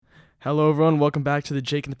Hello, everyone. Welcome back to the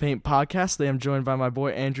Jake in the Paint podcast. Today I'm joined by my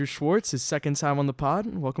boy Andrew Schwartz, his second time on the pod.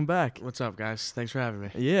 Welcome back. What's up, guys? Thanks for having me.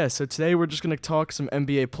 Yeah, so today we're just going to talk some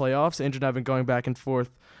NBA playoffs. Andrew and I have been going back and forth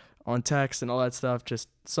on text and all that stuff. Just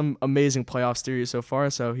some amazing playoff series so far.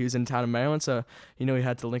 So he was in town in Maryland, so he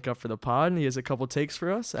had to link up for the pod. And he has a couple takes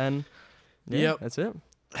for us, and that's it.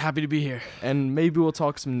 Happy to be here. And maybe we'll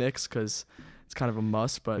talk some Knicks because it's kind of a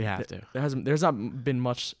must. But We have to. There's not been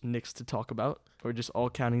much Knicks to talk about. We're just all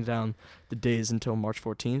counting down the days until March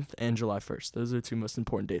 14th and July 1st. Those are the two most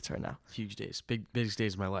important dates right now. Huge days. Biggest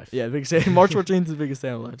days of my life. Yeah, biggest day. March 14th is the biggest day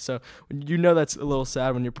of life. So that's a little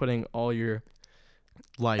sad when you're putting all your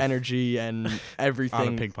Life. energy and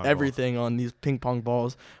everything on these ping pong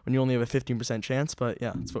balls when you only have a 15% chance. But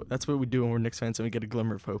yeah, that's what we do when we're Knicks fans and we get a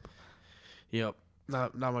glimmer of hope. Yep.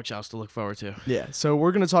 Not much else to look forward to. Yeah, so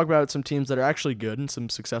we're going to talk about some teams that are actually good and some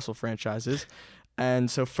successful franchises.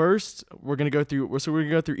 And so first, we're going to go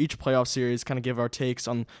through each playoff series, kind of give our takes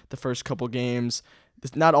on the first couple games.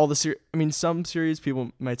 Not all the series. I mean, some series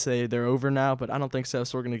people might say they're over now, but I don't think so.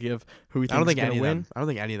 So we're going to give who we think is going to win. I don't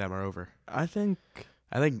think any of them are over. I think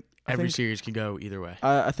every series can go either way.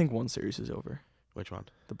 I think one series is over. Which one?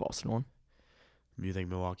 The Boston one. You think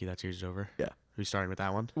Milwaukee, that series is over? Yeah. Who's starting with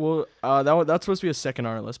that one? Well, that's supposed to be a second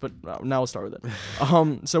on our list, but now we'll start with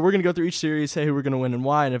it. So we're going to go through each series, say who we're going to win and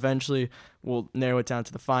why, and eventually we'll narrow it down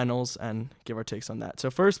to the finals and give our takes on that. So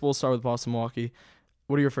first, we'll start with Boston-Milwaukee.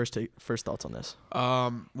 What are your first thoughts on this?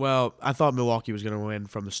 Well, I thought Milwaukee was going to win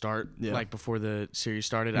from the start. Yeah. Like, before the series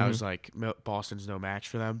started, I was like, Boston's no match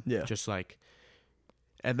for them. Yeah. Just like,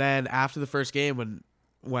 and then after the first game,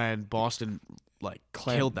 when Boston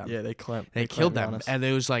killed them. Yeah, they clamped. They killed them, Giannis. and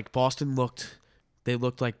it was like they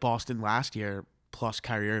looked like Boston last year plus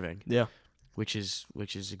Kyrie Irving. Yeah. Which is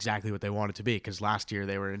exactly what they wanted to be, because last year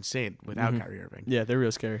they were insane without Kyrie Irving. Yeah, they're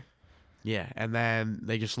real scary. Yeah, and then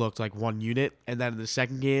they just looked like one unit, and then in the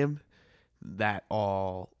second game, they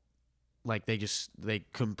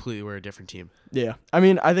completely were a different team. Yeah, I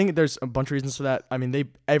mean, I think there's a bunch of reasons for that. I mean,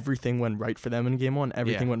 everything went right for them in game one.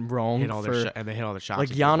 Everything went wrong. And they hit all their shots. Like,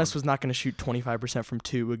 Giannis was not going to shoot 25% from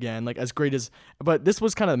two again. Like, as great as, but this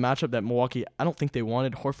was kind of the matchup that Milwaukee, I don't think they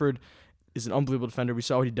wanted. Horford is an unbelievable defender. We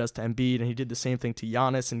saw what he does to Embiid, and he did the same thing to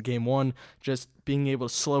Giannis in game one, just being able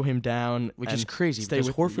to slow him down. Which is crazy, because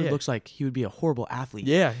Horford looks like he would be a horrible athlete.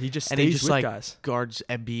 Yeah, he just stays with guys. Guards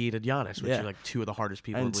Embiid and Giannis, which are like two of the hardest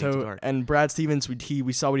people in the league to guard. And Brad Stevens,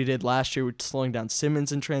 we saw what he did last year with slowing down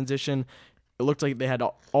Simmons in transition. It looked like they had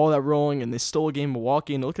all that rolling, and they stole a game in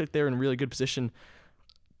Milwaukee, and it looked like they were in a really good position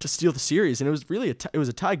to steal the series. And it was really it was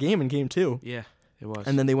a tie game in game two. Yeah, it was.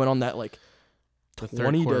 And then they went on that the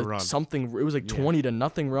 20 to run. something. It was 20 to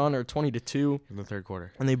nothing run, or 20 to 2 in the third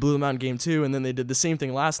quarter. And they blew them out in game 2, and then they did the same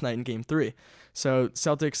thing last night in game 3. So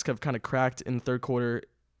Celtics have kind of cracked in the third quarter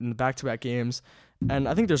in the back-to-back games, and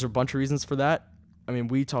I think there's a bunch of reasons for that. I mean,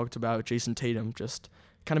 we talked about Jason Tatum just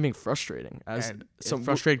kind of being frustrating.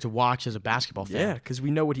 Frustrating to watch as a basketball fan. Yeah, because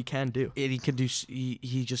we know what he can do. And he can do.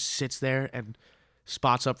 He just sits there and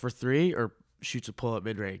spots up for three or shoots a pull-up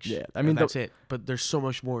mid-range. Yeah, I mean, that's it. But there's so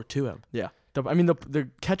much more to him. Yeah. The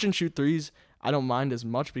catch and shoot threes, I don't mind as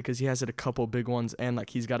much because he has hit a couple big ones, and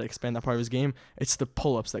he's got to expand that part of his game. It's the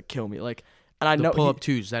pull-ups that kill me. And I know pull-up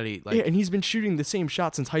twos that he yeah, and he's been shooting the same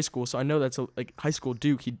shot since high school, so I know that's high school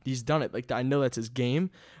Duke. He's done it. I know that's his game.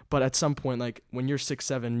 But at some point, when you're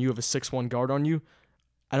 6'7", you have a 6'1" guard on you.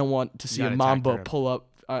 I don't want to see a Mamba pull up,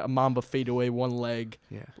 a Mamba fade away one leg,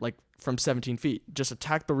 from 17 feet. Just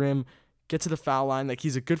attack the rim. Get to the foul line.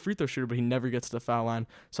 He's a good free throw shooter, but he never gets to the foul line.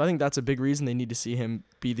 So I think that's a big reason they need to see him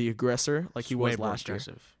be the aggressor he was last year.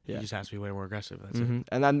 Yeah. He just has to be way more aggressive. That's it.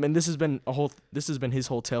 And this has been his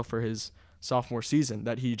whole tale for his sophomore season,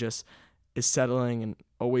 that he just is settling and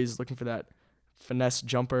always looking for that finesse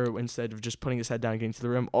jumper instead of just putting his head down and getting to the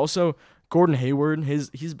rim. Also, Gordon Hayward,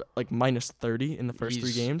 he's minus 30 in the first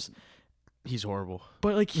 3 games. He's horrible.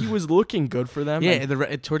 But he was looking good for them. Yeah,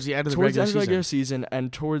 towards the end of the regular season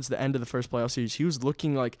and towards the end of the first playoff series, he was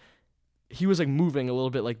looking like he was moving a little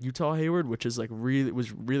bit like Utah Hayward, which is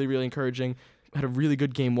really encouraging. Had a really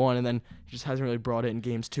good game 1, and then he just hasn't really brought it in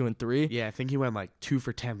games 2 and 3. Yeah, I think he went 2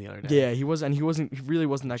 for 10 the other day. Yeah, he really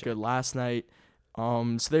wasn't that good last night.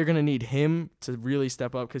 So they're gonna need him to really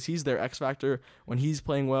step up because he's their X factor. When he's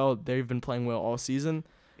playing well, they've been playing well all season.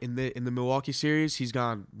 In the Milwaukee series, he's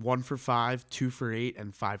gone 1 for 5, 2 for 8,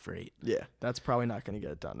 and 5 for 8. Yeah, that's probably not going to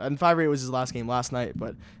get it done. And 5 for 8 was his last game last night,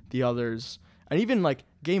 but the others, and even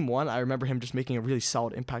game 1, I remember him just making a really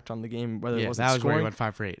solid impact on the game. Whether it wasn't that was scoring. where he went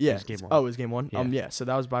 5 for 8. Yeah, it was game 1. Oh, it was game 1. Yeah. So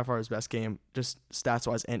that was by far his best game, just stats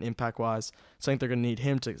wise and impact wise. So I think they're going to need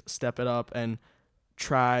him to step it up and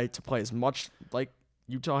try to play as much like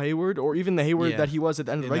Utah Hayward, or even the Hayward that he was at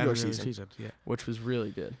the end of the regular season, which was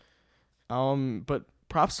really good. But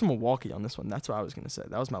props to Milwaukee on this one. That's what I was going to say.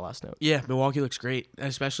 That was my last note. Yeah, Milwaukee looks great,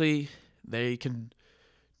 especially they can.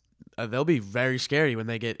 They'll be very scary when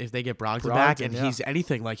if they get Brogdon back, and he's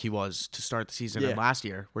anything like he was to start the season and last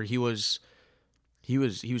year, where he was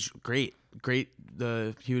great.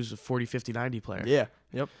 He was a 40, 50, 90 player. Yeah.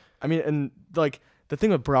 Yep. I mean, and like the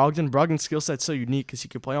thing with Brogdon's skill set's so unique because he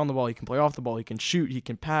can play on the ball, he can play off the ball, he can shoot, he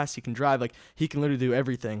can pass, he can drive. Like he can literally do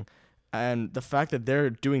everything. And the fact that they're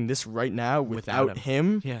doing this right now without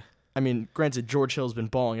him. Yeah. I mean, granted, George Hill's been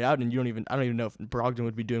balling out, and I don't even know if Brogdon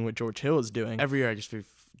would be doing what George Hill is doing. Every year, I just feel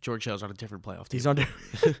George Hill's on a different playoff team. He's on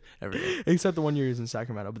every year. Except the 1 year he was in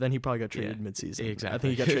Sacramento, but then he probably got traded midseason. Exactly. I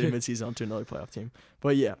think he got traded midseason onto another playoff team.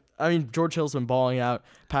 But yeah, I mean, George Hill's been balling out.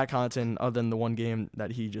 Pat Connaughton, other than the one game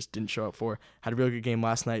that he just didn't show up for, had a really good game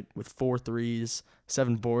last night with 4 threes,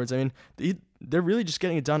 7 boards. I mean, they're really just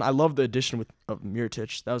getting it done. I love the addition of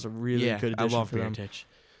Mirotic. That was a really good addition I love for Mirotic. them.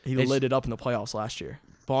 He lit it up in the playoffs last year.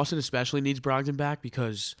 Boston especially needs Brogdon back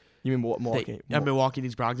because... You mean Milwaukee? Milwaukee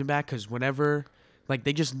needs Brogdon back because whenever... Like,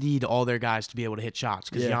 they just need all their guys to be able to hit shots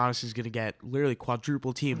because Giannis is going to get literally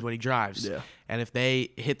quadruple teamed when he drives. Yeah. And if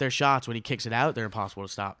they hit their shots when he kicks it out, they're impossible to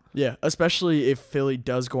stop. Yeah, especially if Philly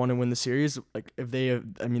does go on and win the series. Like, if they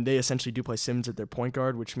essentially do play Simmons at their point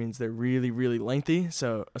guard, which means they're really, really lengthy.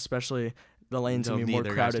 So, especially... The lane's going to be more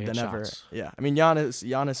crowded than ever. Yeah. I mean,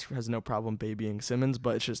 Giannis has no problem babying Simmons,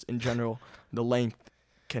 but it's just, in general, the length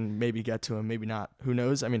can maybe get to him, maybe not. Who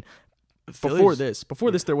knows? I mean, before this,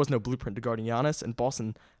 there was no blueprint to guarding Giannis, and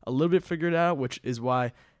Boston a little bit figured it out, which is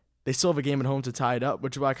why they still have a game at home to tie it up,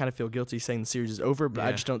 which is why I kind of feel guilty saying the series is over, but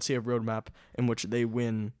I just don't see a roadmap in which they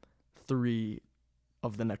win 3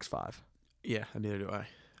 of the next 5. Yeah, neither do I.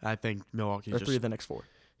 I think Milwaukee or 3 of the next 4.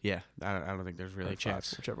 Yeah, I don't think there's really a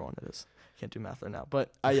chance. 5, whichever one it is. Can't do math right now,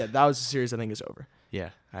 but that was a series I think is over. Yeah,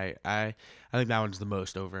 I think that one's the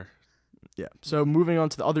most over. Yeah. So moving on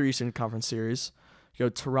to the other Eastern Conference series, you go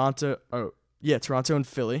Toronto and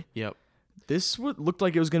Philly. Yep. This looked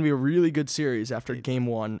like it was going to be a really good series after Game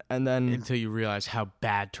 1, and then until you realize how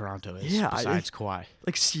bad Toronto is. Yeah, besides Kawhi.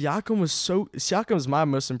 Like Siakam was my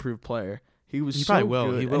most improved player. He probably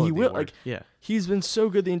will. Good. He will. Like, he's been so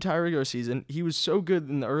good the entire regular season. He was so good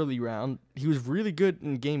in the early round. He was really good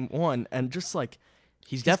in Game 1, and just like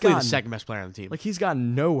he's definitely the second best player on the team. Like he's got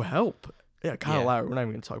no help. Yeah, Kyle Lowry. We're not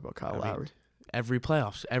even going to talk about Kyle Lowry. Every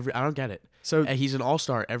playoffs, I don't get it. So he's an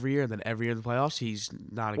all-star every year, and then every year in the playoffs, he's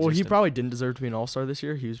not. Well, he probably didn't deserve to be an all-star this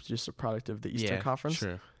year. He was just a product of the Eastern Conference.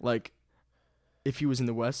 True. Like, if he was in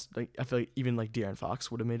the West, like I feel like even like De'Aaron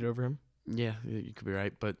Fox would have made it over him. Yeah, you could be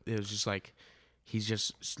right, but it was just like he's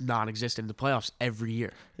just non-existent in the playoffs every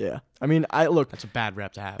year. Yeah, I mean, that's a bad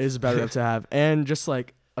rep to have. It is a bad rep to have, and just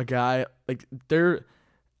like a guy like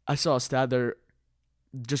I saw a stat there,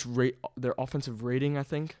 just their offensive rating, I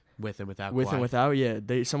think. With and without. With Kawhi. And without,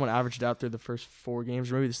 yeah. Someone averaged out through the first 4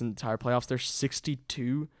 games, or maybe this entire playoffs. They're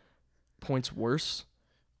 62 points worse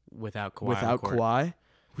without Kawhi. Without Kawhi,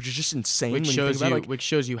 which is just insane. Which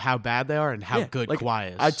shows you how bad they are and how good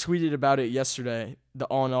Kawhi is. I tweeted about it yesterday. The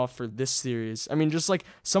on off for this series. I mean, just like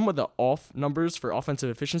some of the off numbers for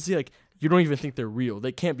offensive efficiency, like you don't even think they're real.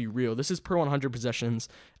 They can't be real. This is per 100 possessions,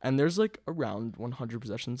 and there's like around 100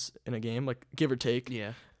 possessions in a game, like give or take.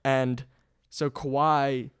 Yeah. And so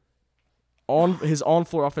Kawhi. His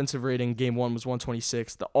on-floor offensive rating, Game 1 was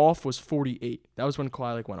 126. The off was 48. That was when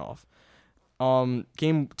Kawhi went off.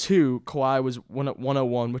 Game 2, Kawhi was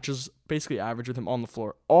 101, which is basically average with him on the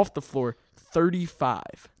floor. Off the floor, 35.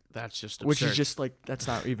 That's just absurd. Which is just like that's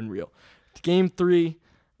not even real. Game 3,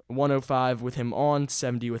 105 with him on,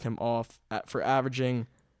 70 with him off. For averaging,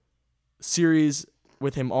 series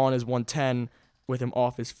with him on is 110, with him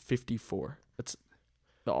off is 54. That's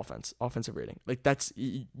the offensive rating. Like that's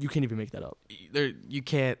you can't even make that up. You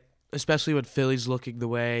can't, especially when Philly's looking the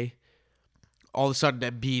way. All of a sudden,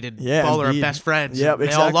 Embiid and Butler are best friends. Yep,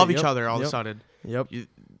 they all love each other. All of a sudden, yep.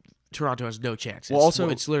 Toronto has no chance.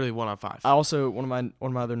 It's literally 1-on-5. One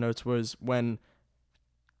of my other notes was when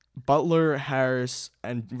Butler, Harris,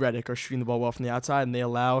 and Redick are shooting the ball well from the outside, and they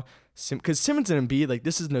allow because Simmons and Embiid, like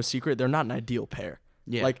this is no secret, they're not an ideal pair.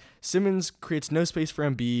 Yeah. Like Simmons creates no space for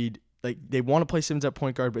Embiid. Like, they want to play Simmons at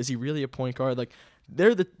point guard, but is he really a point guard? Like,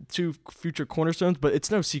 they're the 2 future cornerstones, but it's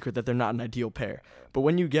no secret that they're not an ideal pair. But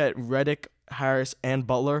when you get Redick, Harris, and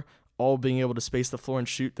Butler all being able to space the floor and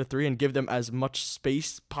shoot the 3 and give them as much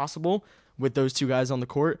space possible with those 2 guys on the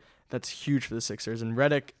court, that's huge for the Sixers. And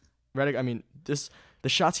Redick, I mean, the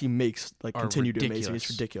shots he makes continue to amaze me. It's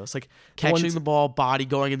ridiculous. Like catching the ball, body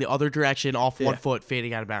going in the other direction, off 1 foot,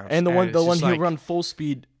 fading out of bounds. And the one he'll run full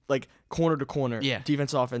speed like corner to corner, Yeah.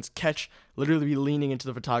 defense, offense, catch, literally be leaning into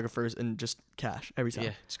the photographers and just cash every time.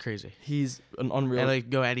 Yeah, it's crazy. He's an unreal. And like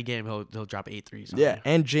go any game, he'll drop 8 threes. Yeah,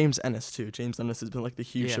 and James Ennis too. James Ennis has been like the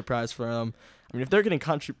huge surprise for them. I mean, if they're getting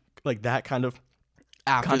like that kind of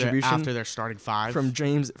contribution after their starting 5 from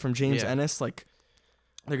James Yeah. Ennis, like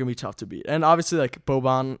they're gonna be tough to beat. And obviously, like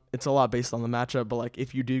Boban, it's a lot based on the matchup. But like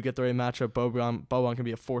if you do get the right matchup, Boban can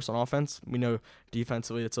be a force on offense. We know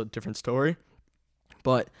defensively, it's a different story.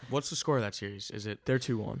 But what's the score of that series? Is it they're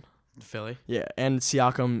 2-1. Philly? Yeah, and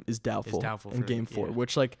Siakam is doubtful in Game 4,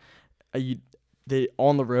 which like they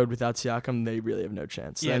on the road without Siakam, they really have no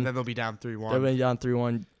chance. Yeah, and then they'll be down 3-1. They'll be down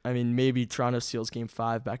 3-1. I mean, maybe Toronto steals Game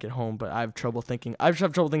 5 back at home, but I have trouble thinking. they're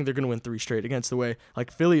going to win 3 straight against the way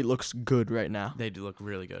like Philly looks good right now. They do look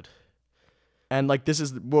really good. And like this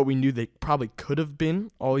is what we knew they probably could have been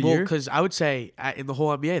all year. Well, because I would say in the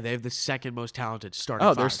whole NBA, they have the second most talented starting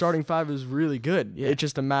 5. Their starting 5 is really good. Yeah. It's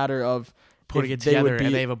just a matter of putting it together,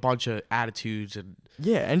 and they have a bunch of attitudes and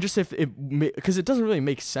and just because it doesn't really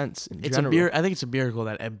make sense in general. I think it's a miracle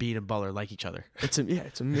that Embiid and Butler like each other. It's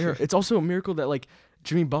a miracle. It's also a miracle that like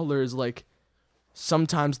Jimmy Butler is like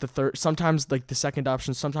sometimes the third, sometimes like the second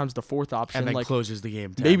option, sometimes the fourth option, and then like closes the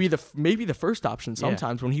game. 10. Maybe the first option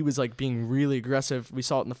sometimes when he was like being really aggressive. We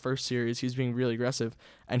saw it in the first series. He was being really aggressive,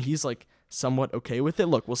 and he's like somewhat okay with it.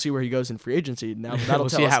 Look, we'll see where he goes in free agency. Now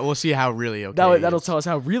we'll see how really okay. That'll tell us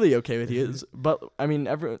how really okay with he is. But I mean,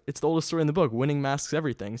 it's the oldest story in the book. Winning masks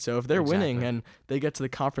everything. So if they're winning and they get to the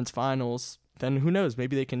conference finals, then who knows?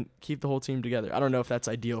 Maybe they can keep the whole team together. I don't know if that's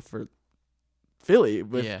ideal for Philly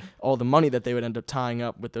with all the money that they would end up tying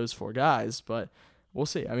up with those 4 guys, but we'll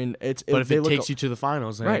see. I mean, if it takes you to the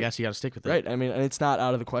finals, then I guess you got to stick with it. Right. I mean, and it's not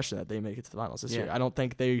out of the question that they make it to the finals this year. I don't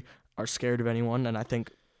think they are scared of anyone, and I think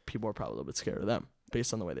people are probably a little bit scared of them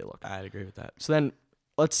based on the way they look. I'd agree with that. So then,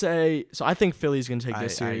 let's say, I think Philly's going to take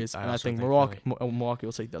this series, and I think Milwaukee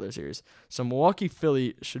will take the other series. So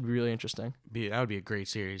Milwaukee-Philly should be really interesting. That would be a great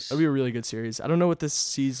series. That would be a really good series. I don't know what this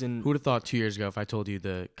season... Who would have thought 2 years ago if I told you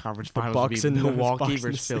the conference finals would be Milwaukee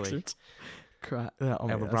versus Philly? And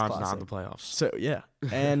LeBron's not in the playoffs. So, yeah.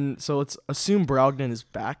 And so let's assume Brogdon is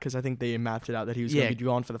back, because I think they mapped it out that he was going to be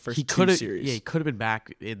gone for the first 2 series. Yeah, he could have been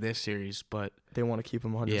back in this series, but... They want to keep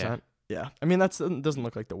him 100%. Yeah. I mean, that doesn't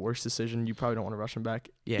look like the worst decision. You probably don't want to rush him back.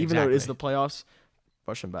 Yeah, Even though it is the playoffs,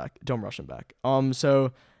 rush him back. Don't rush him back.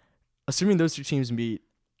 So, assuming those 2 teams meet,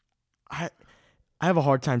 I have a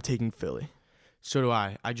hard time taking Philly. So do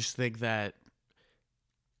I. I just think that...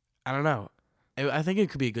 I don't know. I think it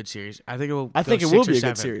could be a good series. I think it will. I think it will be a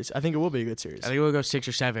good series. I think it will be a good series. I think it will go 6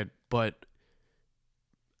 or 7, but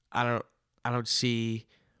I don't see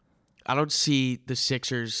the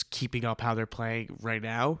Sixers keeping up how they're playing right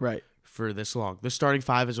now. Right. For this long. The starting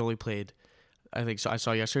 5 has only played, I think so. I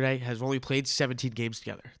saw yesterday has only played 17 games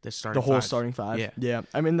together. The whole starting 5. Yeah.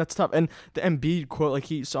 I mean, that's tough. And the Embiid quote, like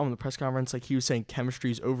he saw in the press conference, like he was saying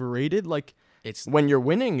chemistry is overrated. Like it's when you're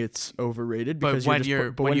winning, it's overrated. Because when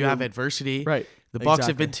you have adversity, right? The Bucks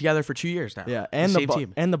have been together for 2 years now. Yeah, and the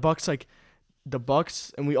team. And the Bucks,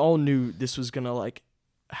 and we all knew this was gonna like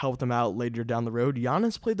help them out later down the road.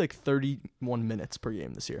 Giannis played like 31 minutes per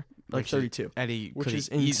game this year, like 32, which is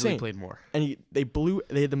easily played more. And they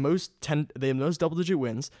had the most double-digit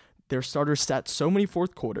wins. Their starters sat so many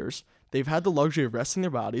fourth quarters. They've had the luxury of resting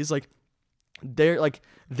their bodies.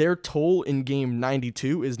 Their toll in game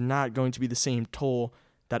 92 is not going to be the same toll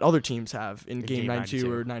that other teams have in game 92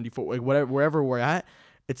 or 94, like wherever we're at.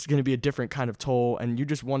 It's going to be a different kind of toll, and you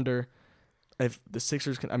just wonder if the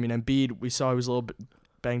Sixers can. I mean, Embiid, we saw he was a little bit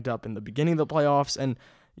banged up in the beginning of the playoffs, and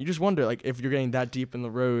you just wonder, like, if you're getting that deep in the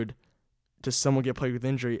road, does someone get plagued with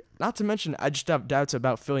injury? Not to mention, I just have doubts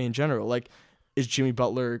about Philly in general. Like, is Jimmy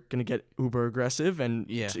Butler going to get uber aggressive and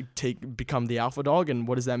become the alpha dog? And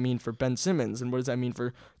what does that mean for Ben Simmons? And what does that mean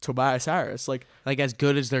for Tobias Harris? Like as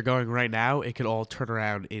good as they're going right now, it could all turn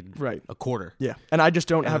around in a quarter. Yeah. And I just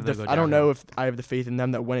don't have I don't know if I have the faith in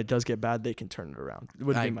them that when it does get bad, they can turn it around. It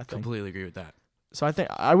would be my thing. I completely agree with that. So I think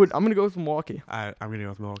I'm going to go with Milwaukee. I'm going to go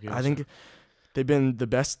with Milwaukee also. I think they've been the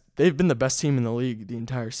best. They've been the best team in the league the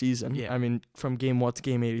entire season. Yeah. I mean, from game 1 to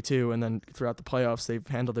game 82, and then throughout the playoffs, they've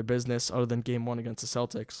handled their business. Other than game 1 against the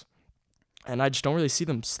Celtics, and I just don't really see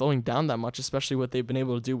them slowing down that much, especially what they've been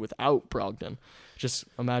able to do without Brogdon. Just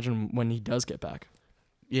imagine when he does get back.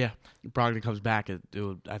 Yeah, Brogdon comes back.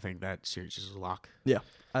 I think that series is a lock. Yeah,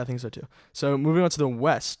 I think so too. So moving on to the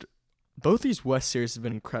West. Both these West series have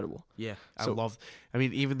been incredible. Yeah, I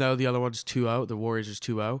mean, even though the other one's 2-0, the Warriors is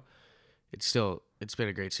 2-0, it's been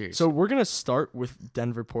a great series. So we're gonna start with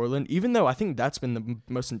Denver-Portland, even though I think that's been the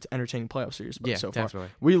most entertaining playoff series so far. Definitely.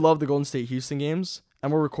 We love the Golden State-Houston games,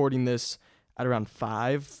 and we're recording this at around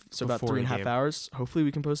 5, so about 3.5 hours. Hopefully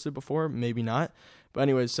we can post it before, maybe not. But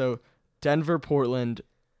anyways, so Denver, Portland,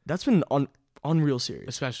 that's been unreal series.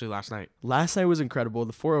 Especially last night. Last night was incredible.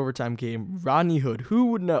 The 4 overtime game. Rodney Hood. Who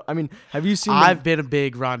would know? I mean, have you seen? I've been a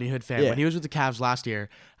big Rodney Hood fan. Yeah. When he was with the Cavs last year,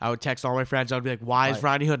 I would text all my friends. I would be like, "Why is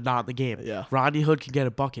Rodney Hood not in the game? Yeah. Rodney Hood can get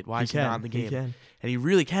a bucket. Why is he not in the game?" He can. And he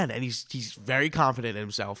really can. And he's very confident in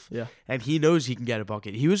himself. Yeah. And he knows he can get a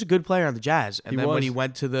bucket. He was a good player on the Jazz. And then when he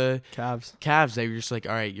went to the Cavs, they were just like,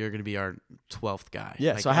 "All right, you're going to be our 12th guy."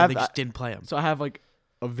 Yeah. Like, so they just didn't play him. So I have like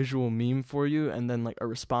a visual meme for you, and then like a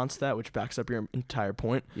response to that, which backs up your entire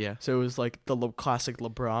point. Yeah. So it was like the classic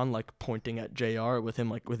LeBron like pointing at JR with him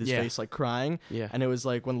like with his face like crying. Yeah. And it was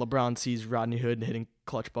like when LeBron sees Rodney Hood hitting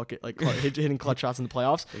clutch bucket like hitting clutch shots in the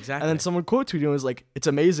playoffs. Exactly. And then someone quote tweeted and was like, "It's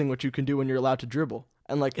amazing what you can do when you're allowed to dribble."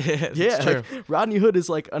 And like true. Like, Rodney Hood is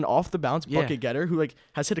like an off the bounce bucket getter who like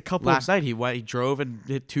has hit a couple. Last night he drove and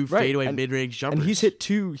hit 2 fadeaway mid range jumpers. And he's hit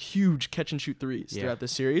 2 huge catch and shoot threes throughout the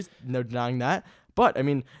series. No denying that. But, I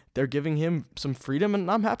mean, they're giving him some freedom,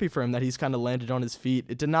 and I'm happy for him that he's kind of landed on his feet.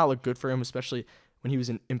 It did not look good for him, especially when he was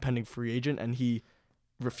an impending free agent, and he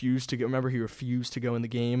refused to go. Remember, he refused to go in the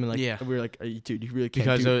game, and we were like, "Dude, you really can't."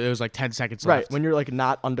 Because it was like 10 seconds left. Right, when you're like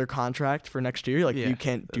not under contract for next year, like you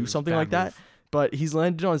can't do something like that. But he's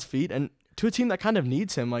landed on his feet, and to a team that kind of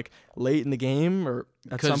needs him, like late in the game or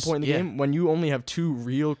at some point in the game, when you only have 2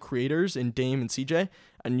 real creators in Dame and CJ,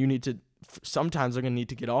 and you need to. Sometimes they're gonna need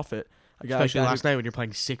to get off it. Especially last night when you're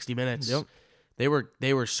playing 60 minutes. Yep.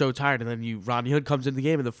 They were so tired, and then Rodney Hood comes in the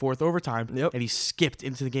game in the 4th overtime, and he skipped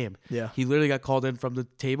into the game. Yeah. He literally got called in from the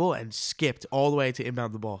table and skipped all the way to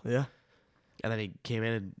inbound the ball. Yeah. And then he came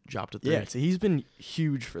in and dropped a 3. Yeah, so he's been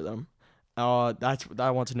huge for them. I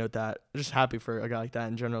want to note that. Just happy for a guy like that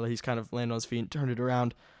in general. He's kind of landed on his feet and turned it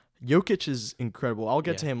around. Jokic is incredible. I'll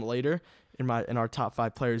get to him later in our top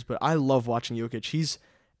 5 players, but I love watching Jokic.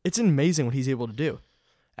 It's amazing what he's able to do.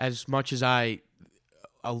 As much as I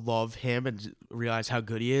love him and realize how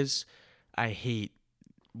good he is, I hate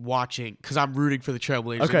watching because I'm rooting for the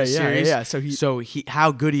Trailblazers. Okay, in the series. Yeah. So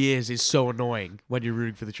how good he is so annoying when you're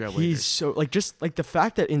rooting for the Trailblazers. He's so just the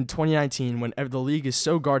fact that in 2019, when the league is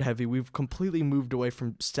so guard heavy, we've completely moved away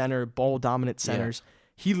from ball dominant centers. Yeah.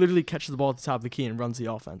 He literally catches the ball at the top of the key and runs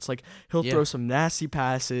the offense. Like he'll throw some nasty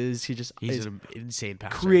passes. He's an insane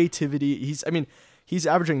passer. Creativity. He's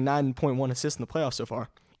averaging 9.1 assists in the playoffs so far.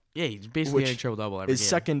 Yeah, he's basically getting triple-double every game. Is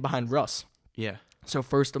second behind Russ. Yeah. So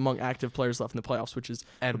first among active players left in the playoffs, which is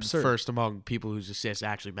absurd. First among people whose assists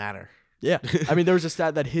actually matter. Yeah. I mean, there was a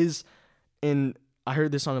stat that I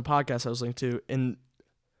heard this on a podcast I was listening to, in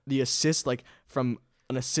the assist, like from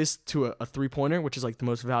an assist to a 3-pointer, which is like the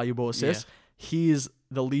most valuable assist, he is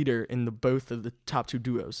the leader in both of the top 2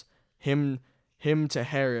 duos. Him to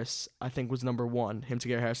Harris, I think, was number 1. Him to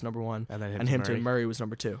Gary Harris, number 1. And him to Murray was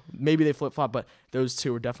number 2. Maybe they flip-flop, but those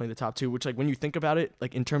 2 were definitely the top 2, which, like, when you think about it,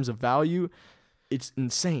 like, in terms of value, it's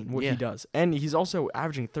insane what he does. And he's also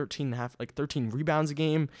averaging 13 rebounds a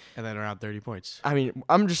game. And then around 30 points. I mean,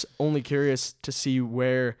 I'm just only curious to see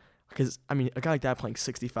because, I mean, a guy like that playing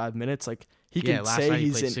 65 minutes, like, he can say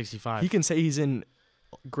he's in 65. He can say he's in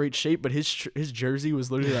great shape, but his jersey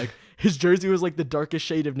was literally like his jersey was like the darkest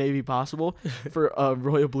shade of navy possible for a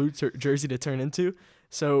royal blue jersey to turn into.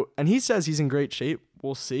 So, and he says he's in great shape.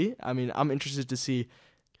 We'll see. I mean, I'm interested to see.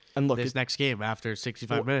 And look, this next game after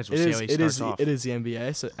 65 minutes, we'll see how he starts off. It is the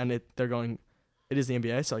NBA, so it is the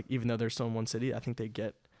NBA. So like, even though they're still in one city, I think they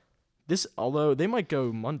get this. Although they might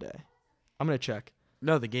go Monday, I'm gonna check.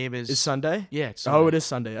 No, the game is Sunday? Yeah, it's Sunday. Oh, it is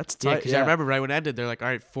Sunday. That's tight. Yeah, because I remember right when it ended, they're like, all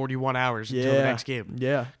right, 41 hours until the next game.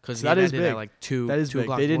 Yeah. Because that is big. At like 2 That is big.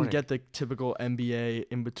 o'clock They didn't get the typical NBA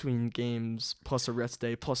in-between games, plus a rest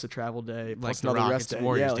day, plus a travel day, plus like another rest day.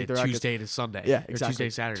 Warriors like the Tuesday to Sunday. Yeah, exactly. Or Tuesday,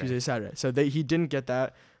 Saturday. Tuesday, Saturday. So he didn't get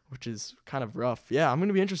that, which is kind of rough. Yeah, I'm going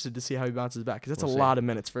to be interested to see how he bounces back, because that's a lot of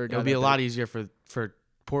minutes for a guy. It'll be a lot easier for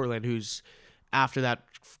Portland, who's, after that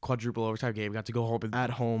quadruple overtime game, got to go home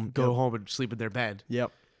and home and sleep in their bed.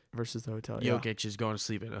 Yep. Versus the hotel. Jokic is going to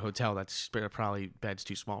sleep in a hotel that's probably bed's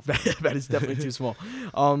too small for him. Bed is definitely too small.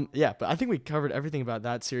 Yeah, but I think we covered everything about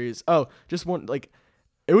that series. Oh, just one, like,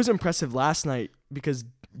 it was impressive last night because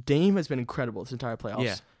Dame has been incredible this entire playoffs.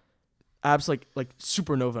 Yeah. Abs like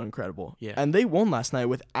supernova incredible. Yeah. And they won last night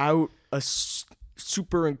without a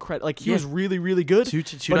super incredible, like, he was really, really good.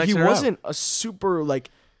 But he wasn't a super, like,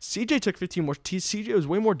 CJ took 15 more. CJ was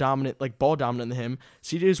way more dominant, like ball dominant than him.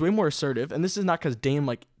 CJ was way more assertive, and this is not because Dame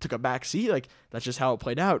like took a back seat. Like, that's just how it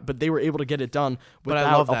played out. But they were able to get it done. But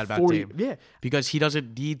I love that about Dame. Yeah, because he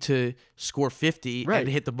doesn't need to score 50 and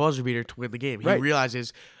hit the buzzer beater to win the game. He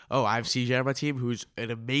realizes, oh, I have CJ on my team, who's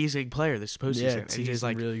an amazing player this postseason. Yeah, and he's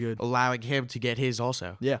like really good, allowing him to get his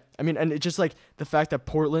also. Yeah, I mean, and it's just like the fact that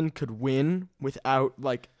Portland could win without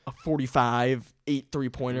like a 45, 8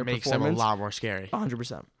 3-pointer makes performance. Them a lot more scary.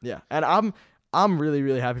 100%. Yeah, and I'm really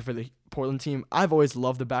really happy for the Portland team. I've always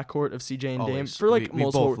loved the backcourt of CJ and Dame for like we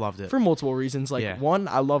both loved it. For multiple reasons. Like one,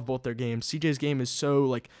 I love both their games. CJ's game is so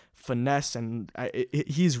like finesse and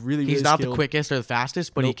he's really he's not skilled. The quickest or the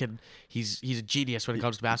fastest, but he's a genius when it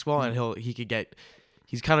comes to basketball, and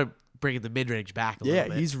he's kind of bringing the mid range back a little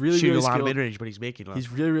bit. He's really shooting really a lot skilled. of mid range, but he's making.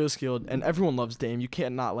 He's really really skilled, and everyone loves Dame. You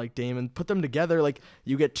can't not like Dame, and put them together. Like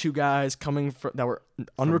you get two guys that were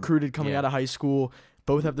unrecruited coming out of high school.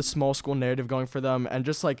 Both have the small school narrative going for them, and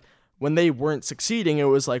just like when they weren't succeeding, it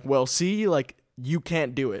was like, well, see, like you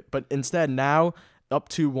can't do it. But instead, now up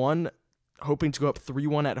 2-1, hoping to go up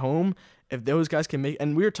 3-1 at home. If those guys can make,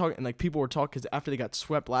 and we were talking, like people were talking, because after they got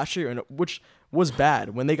swept last year, and which was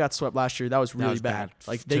bad when they got swept last year, that was really bad.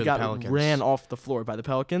 Like they got ran off the floor by the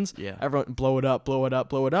Pelicans. Yeah, everyone blow it up,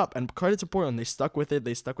 and credit to Portland, they stuck with it.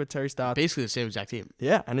 They stuck with Terry Stotts. Basically the same exact team.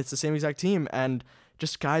 Yeah, and it's the same exact team, and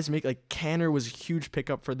just guys make like Kanter was a huge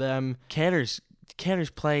pickup for them. Kanter's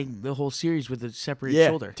playing the whole series with a separate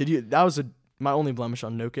shoulder. That was my only blemish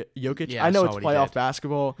on Jokic. Yeah, I know it's playoff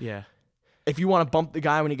basketball. Yeah. If you want to bump the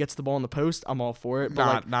guy when he gets the ball in the post, I'm all for it.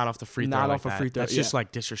 But not off the free throw. Not off a free throw. That's just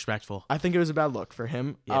like disrespectful. I think it was a bad look for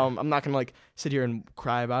him. Yeah. I'm not gonna like sit here and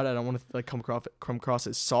cry about it. I don't want to like come across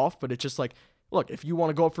as soft, but it's just like, look, if you want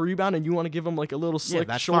to go up for rebound and you want to give him like a little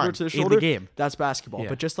slick shoulder to the shoulder, in the game. That's basketball. Yeah.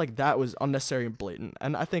 But just like that was unnecessary and blatant,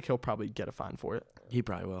 and I think he'll probably get a fine for it. He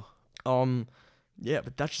probably will. Yeah,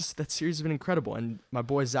 but that series has been incredible. And my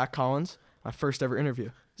boy Zach Collins, my first ever interview.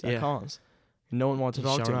 Zach Collins. No one wanted to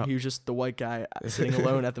talk to him. He was just the white guy sitting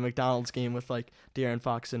alone at the McDonald's game with like De'Aaron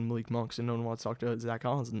Fox and Malik Monk, and no one wanted to talk to Zach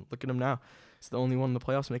Collins. And look at him now. He's the only one in the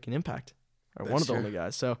playoffs making impact. Or one of the only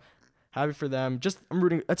guys. So happy for them. I'm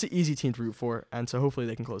rooting. That's an easy team to root for, and so hopefully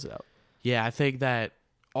they can close it out. Yeah, I think that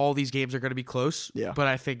all these games are going to be close. Yeah. But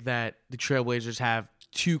I think that the Trailblazers have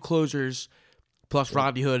two closers, plus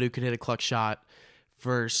Rodney Hood, who can hit a clutch shot,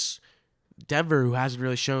 versus Denver, who hasn't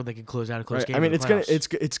really shown they can close out a close game. I mean,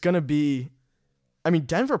 it's gonna be. I mean,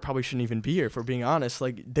 Denver probably shouldn't even be here, if we're being honest.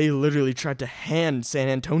 Like, they literally tried to hand San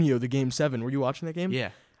Antonio the Game 7. Were you watching that game? Yeah.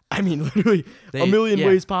 I mean, literally a million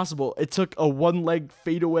ways possible. It took a one-leg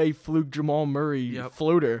fadeaway fluke Jamal Murray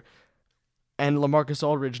floater and LaMarcus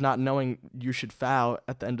Aldridge not knowing you should foul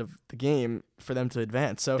at the end of the game for them to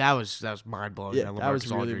advance. So that was mind-blowing. Yeah, that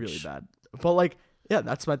was really, really bad. But, like, yeah,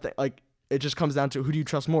 that's my thing. Like, it just comes down to who do you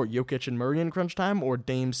trust more, Jokic and Murray in crunch time or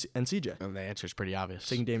Dame and CJ? And the answer is pretty obvious.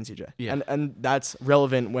 Taking Dame and CJ. Yeah. And that's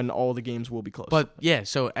relevant when all the games will be close. But, yeah,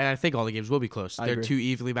 and I think all the games will be close. I They're agree. two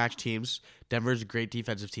evenly matched teams. Denver's a great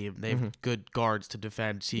defensive team. They have good guards to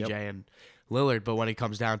defend CJ and Lillard. But when it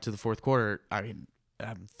comes down to the fourth quarter, I mean,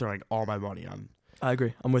 I'm throwing all my money on I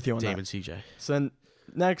agree. I'm with you on Dame that. and CJ. So then,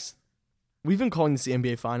 next, we've been calling this the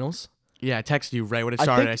NBA Finals. Yeah, I texted you right when it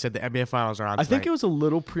started. I said the NBA Finals are on tonight. I think it was a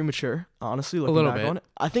little premature, honestly, looking back on it.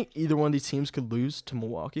 I think either one of these teams could lose to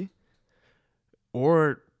Milwaukee.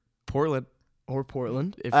 Or Portland.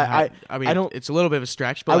 I mean, it's a little bit of a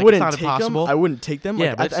stretch, but I wouldn't it's not impossible. I wouldn't take them. Yeah,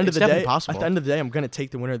 like, but at the end of the day, possible. At the end of the day, I'm going to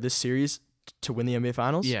take the winner of this series to win the NBA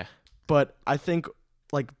Finals. Yeah. But I think,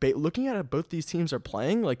 like, looking at it, both these teams are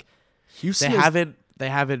playing, like, Houston They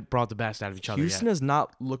haven't brought the best out of each other Houston yet. has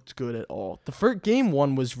not looked good at all. The first game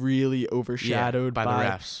one was really overshadowed by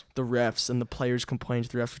the refs and the players complaining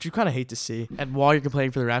to the refs, which you kind of hate to see. And while you're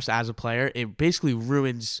complaining for the refs as a player, it basically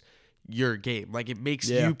ruins your game. Like, it makes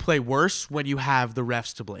you play worse when you have the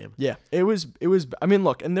refs to blame. Yeah, it was. I mean,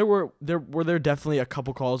 look, and there were definitely a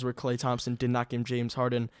couple calls where Klay Thompson did not give James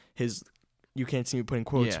Harden his. You can't see me putting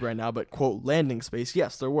quotes right now, but quote landing space.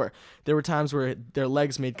 Yes, there were. There were times where their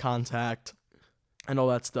legs made contact and all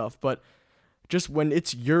that stuff. But just when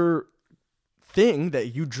it's your thing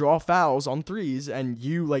that you draw fouls on threes and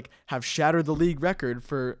you like have shattered the league record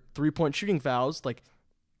for 3-point shooting fouls, like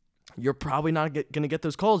you're probably not going to get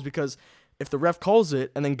those calls, because if the ref calls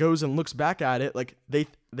it and then goes and looks back at it, like they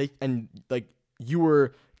and like you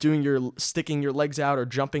were doing sticking your legs out or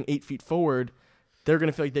jumping 8 feet forward, they're going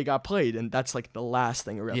to feel like they got played, and that's like the last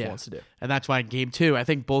thing a ref wants to do. And that's why in game 2, I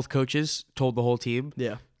think both coaches told the whole team,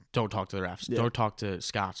 don't talk to the refs. Yeah. Don't talk to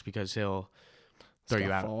Scotts, because he'll throw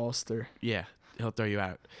you out. Foster. Yeah, he'll throw you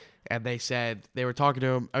out. And they said they were talking to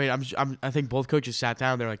him. I mean, I think both coaches sat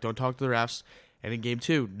down. They're like, don't talk to the refs. And in game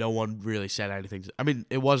 2, no one really said anything. I mean,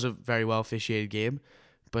 it was a very well officiated game,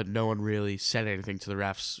 but no one really said anything to the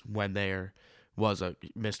refs when there was a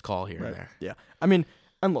missed call here and there. Yeah. I mean,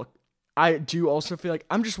 and look, I do also feel like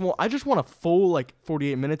I just want a full like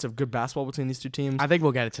 48 minutes of good basketball between these two teams. I think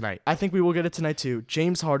we'll get it tonight. I think we will get it tonight too.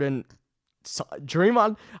 James Harden,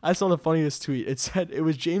 Draymond. I saw the funniest tweet. It said it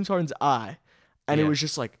was James Harden's eye, and it was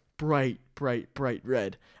just like bright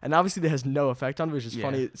red. And obviously that has no effect on him. It was just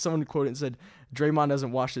funny. Someone quoted and said, Draymond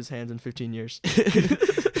hasn't washed his hands in 15 years.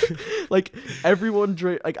 Like everyone,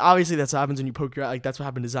 like obviously that's what happens when you poke your eye. Like that's what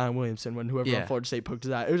happened to Zion Williamson when whoever on Florida State poked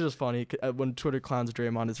his eye. It was just funny. When Twitter clowns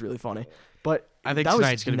Draymond, it's really funny. But I think that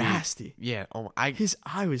tonight's was gonna nasty. be Yeah. His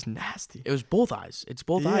eye was nasty. It was both eyes. It's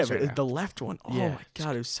both eyes right now. The left one. Oh my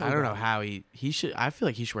god, it was so. I don't know how he should. I feel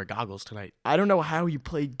like he should wear goggles tonight. I don't know how he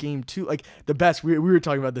played game 2. Like the best. We were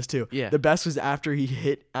talking about this too. Yeah. The best was after he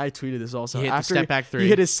hit. I tweeted this also. He hit after the step back 3. He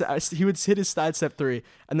would hit his side step 3,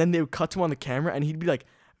 and then they would cut to him on the camera, and he'd be like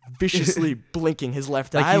viciously blinking his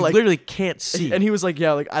left eye. He literally can't see. And he was like,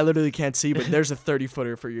 "Yeah, like I literally can't see, but there's a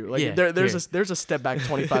 30-footer for you. Like there's a step back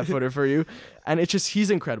 25-footer for you." And it's just he's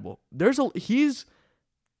incredible. He's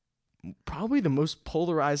probably the most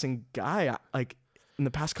polarizing guy like in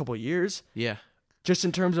the past couple of years. Yeah. Just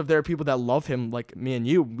in terms of there are people that love him, like me and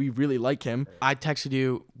you, we really like him. I texted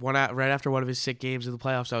you right after one of his sick games in the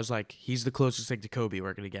playoffs. I was like, he's the closest thing to Kobe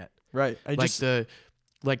we're gonna get. Right. The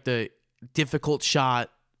difficult shot.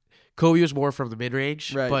 Kobe was more from the mid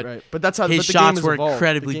range, right. But that's how his the shots game were evolved.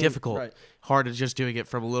 incredibly difficult. Right. Harden's just doing it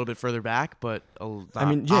from a little bit further back, but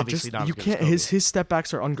obviously not. You can't. His step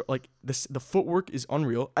backs are like the footwork is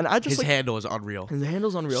unreal, and I just his handle is unreal. His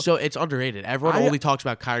handle's unreal. So it's underrated. Everyone only talks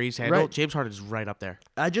about Kyrie's handle. Right. James Harden's right up there.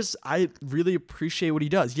 I really appreciate what he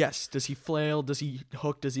does. Yes. Does he flail? Does he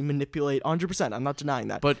hook? Does he manipulate? 100%. I'm not denying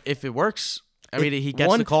that. But if it works. I mean, he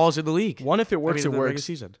gets the calls in the league. One, if it works, it works.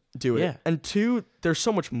 Season. Do it. Yeah. And 2, there's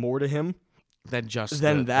so much more to him than just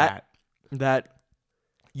that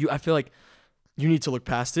I feel like you need to look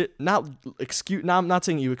past it. I'm not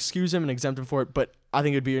saying you excuse him and exempt him for it, but I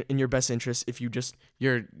think it'd be in your best interest if you just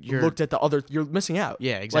you're looked at the other. You're missing out.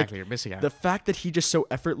 Yeah, exactly. Like, you're missing out. The fact that he just so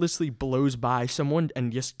effortlessly blows by someone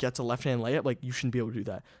and just gets a left hand layup, like you shouldn't be able to do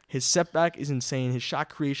that. His setback is insane. His shot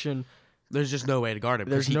creation. There's just no way to guard him.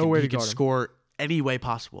 There's no way to guard him. He can score any way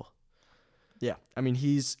possible. Yeah, I mean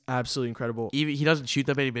he's absolutely incredible. Even he doesn't shoot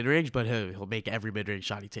that many mid range, but he'll make every mid range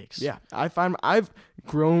shot he takes. Yeah, I find I've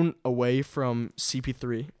grown away from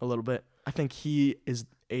CP3 a little bit. I think he is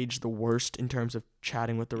aged the worst in terms of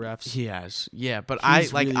chatting with the refs. He has, yeah. But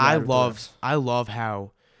I love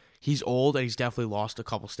how he's old and he's definitely lost a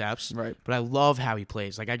couple steps. Right. But I love how he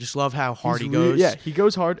plays. Like I just love how hard he goes. Yeah, he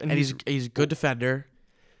goes hard and he's a good defender.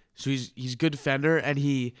 So he's a good defender and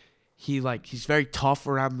he's very tough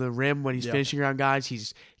around the rim when he's finishing around guys.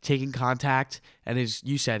 He's taking contact, and his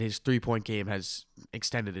 3-point game has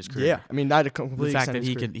extended his career. Yeah, I mean that completely. The fact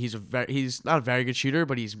that he's not a very good shooter,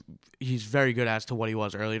 but he's very good as to what he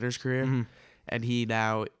was earlier in his career, and he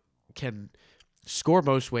now can score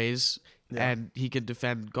most ways, and he can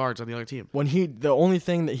defend guards on the other team. The only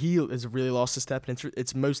thing that he has really lost a step, and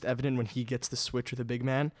it's most evident when he gets the switch with a big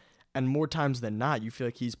man. And more times than not, you feel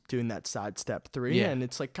like he's doing that side step 3, and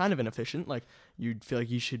it's like kind of inefficient. Like you'd feel like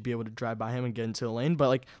you should be able to drive by him and get into the lane, but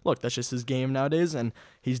like, look, that's just his game nowadays, and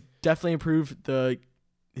he's definitely improved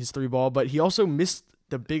his 3-ball. But he also missed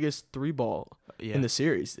the biggest 3-ball in the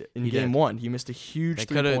series in game 1. He missed a huge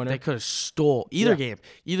 3-pointer. They could have stole either game.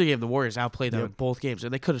 Either game, the Warriors outplayed them in both games,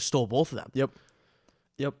 and they could have stole both of them.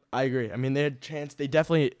 Yep, I agree. I mean, they had a chance. They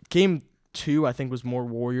definitely game 2, I think, was more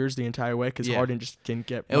Warriors the entire way because Harden just didn't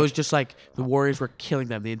get much. It was just like the Warriors were killing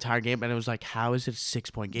them the entire game, and it was like, how is it a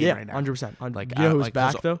 6-point game right now? 100%. Like, you know who's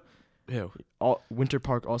back, though? Who? Winter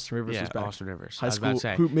Park, Austin Rivers was back. Austin Rivers. High school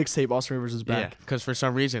hoop mixtape, Austin Rivers is back. Yeah, because for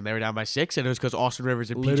some reason they were down by 6, and it was because Austin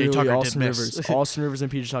Rivers and Literally PJ Tucker Austin did Rivers. miss. Austin Rivers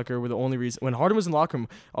and PJ Tucker were the only reason. When Harden was in the locker room,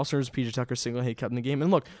 Austin Rivers and PJ Tucker single-handedly kept in the game.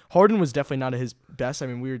 And look, Harden was definitely not at his best. I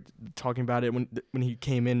mean, we were talking about it when he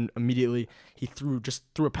came in immediately. He threw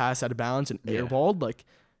a pass out of bounds and airballed. Like,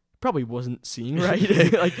 probably wasn't seeing right.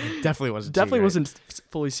 Like, definitely wasn't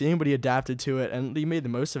fully seeing, but he adapted to it and he made the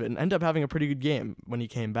most of it and ended up having a pretty good game when he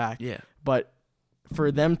came back. Yeah. But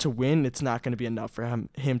for them to win, it's not going to be enough for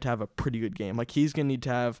him to have a pretty good game. Like, he's going to need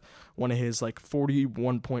to have one of his,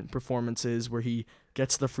 41-point performances where he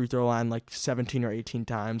gets to the free throw line, 17 or 18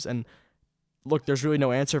 times. And, look, there's really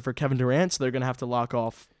no answer for Kevin Durant, so they're going to have to lock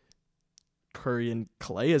off Curry and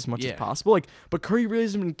Clay as much as possible. But Curry really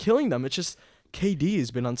hasn't been killing them. It's just KD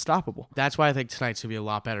has been unstoppable. That's why I think tonight's going to be a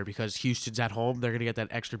lot better because Houston's at home. They're going to get that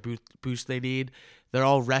extra boost they need. They're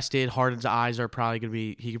all rested. Harden's eyes are probably going to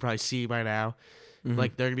be – he can probably see by now. Mm-hmm.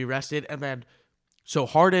 They're gonna be rested, and then so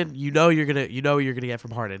Harden, you're gonna get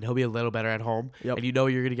from Harden. He'll be a little better at home, and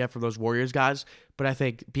you're gonna get from those Warriors guys. But I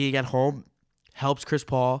think being at home, helps Chris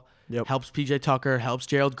Paul, Yep. helps PJ Tucker, helps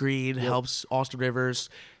Gerald Green, Yep. helps Austin Rivers,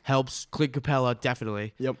 helps Clint Capella,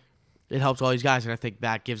 definitely. Yep. It helps all these guys, and I think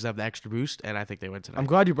that gives them the extra boost, and I think they win tonight. I'm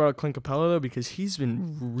glad you brought up Clint Capella, though, because he's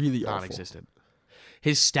been really awful. Non-existent.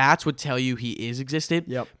 His stats would tell you he is existent,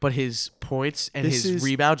 Yep. but his points and his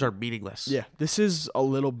rebounds are meaningless. Yeah, this is a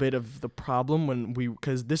little bit of the problem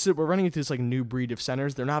because we're running into this like new breed of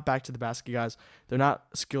centers. They're not back to the basket guys. They're not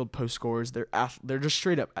skilled post scorers. They're just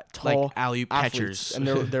straight up tall like alley-oop catchers, and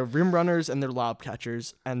they're rim runners and they're lob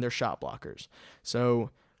catchers and they're shot blockers. So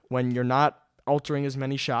when you're not altering as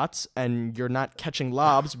many shots and you're not catching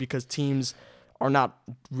lobs because teams are not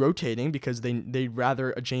rotating because they'd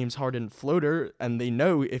rather a James Harden floater, and they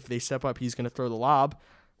know if they step up, he's going to throw the lob.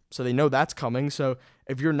 So they know that's coming. So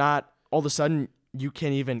if you're not, all of a sudden, you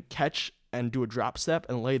can't even catch and do a drop step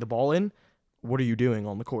and lay the ball in, what are you doing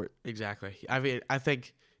on the court? Exactly. I mean, I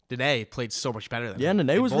think Nene played so much better than him. Yeah,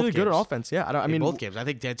 Nene was really good at offense. Yeah, I mean, both games. I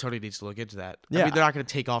think D'Antoni needs to look into that. Yeah. I mean, they're not going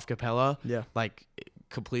to take off Capella Yeah. like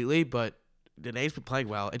completely, but Nene's been playing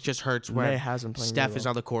well. It just hurts when Nene has been playing Steph really is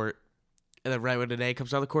well. on the court. And then right when Nene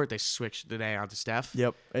comes on the court, they switch Nene onto Steph.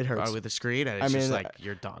 Yep, it hurts. With the screen, and it's just like,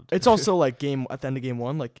 you're done. It's also like at the end of game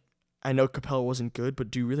one, like, I know Capella wasn't good, but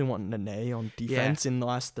do you really want Nene on defense in the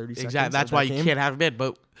last 30 seconds? Exactly. That's why you can't have him in.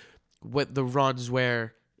 But with the runs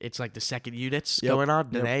where it's like the second units going on,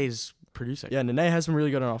 Nene is producing. Yeah, Nene has been really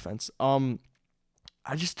good on offense.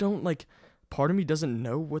 I just don't like. Part of me doesn't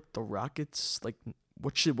know what the Rockets like.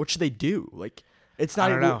 What should they do? Like, it's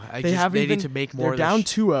not. I don't know. They need to make more. They're down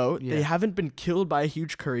 2-0. Yeah. They haven't been killed by a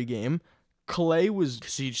huge Curry game. Clay was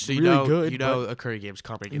really good. You know a Curry game's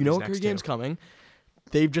coming. You know a Curry game's coming.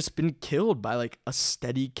 They've just been killed by like a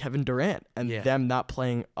steady Kevin Durant and them not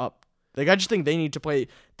playing up. Like, I just think they need to play.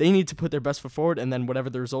 They need to put their best foot forward, and then whatever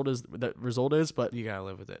the result is. But you gotta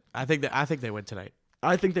live with it. I think they win tonight.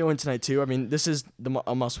 I think they win tonight too. I mean, this is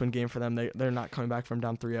a must-win game for them. They're not coming back from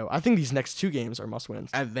down 3-0. I think these next two games are must-wins.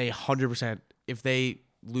 And they 100%. If they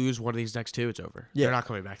lose one of these next two, it's over. Yeah. They're not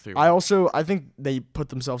coming back 3-1. I think they put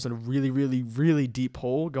themselves in a really, really, really deep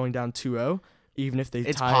hole going down 2-0. Even if they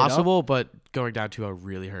it's tie possible, it up. But going down 2-0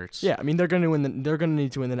 really hurts. Yeah, I mean they're going to win. They're going to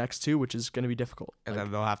need to win the next two, which is going to be difficult. And then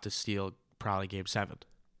they'll have to steal probably Game 7.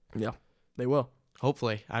 Yeah, they will.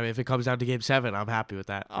 Hopefully, I mean, if it comes down to Game 7, I'm happy with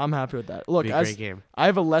that. I'm happy with that. Look, be a great game. I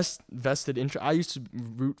have a less vested interest. I used to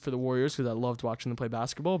root for the Warriors because I loved watching them play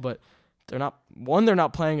basketball, but they're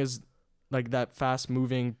not playing as like that fast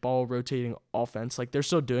moving ball rotating offense. Like, they're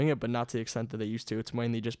still doing it, but not to the extent that they used to. It's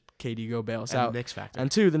mainly just KD go bail us out. Knicks factor.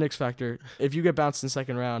 And two, the Knicks factor. If you get bounced in the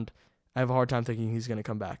second round, I have a hard time thinking he's going to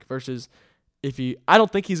come back. Versus I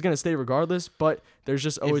don't think he's going to stay regardless, but there's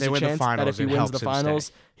just always a chance that if he wins the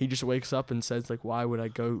finals, he just wakes up and says, like, why would I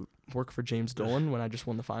go work for James Dolan when I just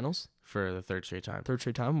won the finals? For the third straight time.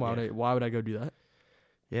 Why would I go do that?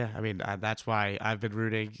 Yeah, I mean, that's why I've been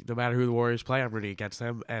rooting, no matter who the Warriors play, I'm rooting against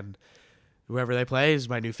them, and whoever they play is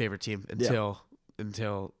my new favorite team until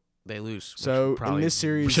they lose. So in this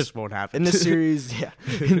series, just won't happen. In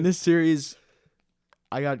this series,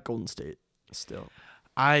 I got Golden State still.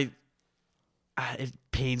 It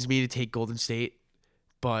pains me to take Golden State,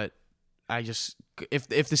 but I just if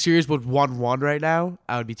the series was 1-1 right now,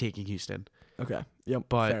 I would be taking Houston. Okay. Yep.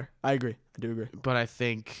 But fair. I agree. I do agree. But I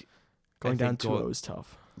think going down 2-0 is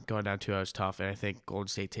tough. Going down 2-0 is tough, and I think Golden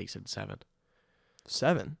State takes it in 7.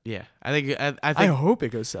 7? Yeah, I hope it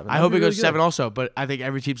goes 7. I hope it goes 7 also, but I think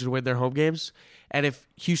every team's gonna win their home games, and if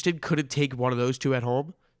Houston couldn't take one of those two at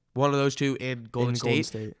home, one of those two in Golden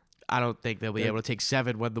State, I don't think they'll be able to take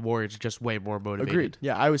 7 when the Warriors are just way more motivated. Agreed.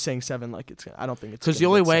 Yeah, I was saying 7. Like I don't think it's because the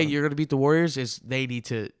only way you're gonna beat the Warriors is they need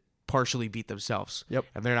to partially beat themselves. Yep.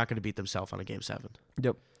 And they're not gonna beat themselves on a Game 7.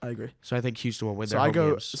 Yep, I agree. So I think Houston will win their home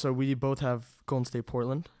games. So we both have Golden State,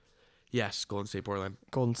 Portland. Yes, Golden State, Portland.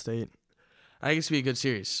 Golden State. I think it's gonna be a good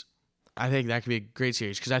series. I think that could be a great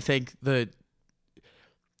series because I think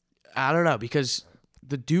I don't know, because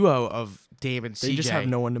the duo of Dame and CJ. They just have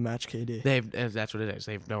no one to match KD. That's what it is.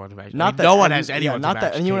 They have no one to match. No one has anyone to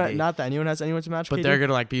match KD. Not that anyone has anyone to match KD. But they're going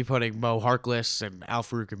to be putting Mo Harkless and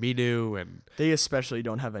Al-Farouq Aminu. And they especially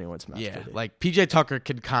don't have anyone to match KD. Yeah, like PJ Tucker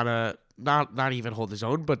can kind of not even hold his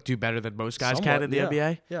own, but do better than most guys can in the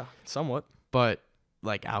NBA. Yeah, somewhat. But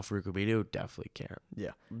like Al-Farouq Aminu definitely can't.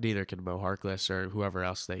 Yeah. Neither can Mo Harkless or whoever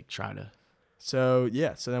else they try to. So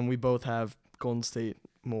then we both have Golden State,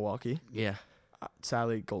 Milwaukee. Yeah.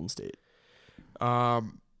 Sadly, Golden State. I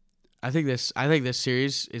think this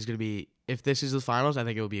series is going to be, if this is the finals, I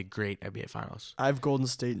think it will be a great NBA finals. I have Golden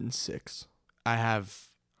State in 6. I have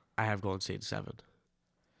Golden State in 7.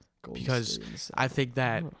 Because I think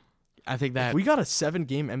that I think that if we got a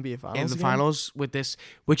 7-game NBA Finals in the again, finals with this,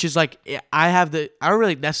 which is like I don't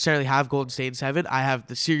really necessarily have Golden State in 7. I have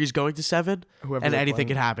the series going to 7, and anything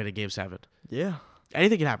can happen in Game 7. Yeah,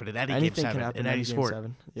 anything can happen in any Game 7 can happen in any sport.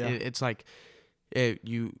 7. Yeah, it's like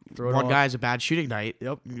one guy has a bad shooting night.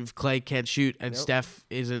 Yep. If Clay can't shoot and Steph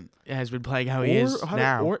has been playing how he is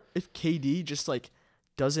now, or if KD just like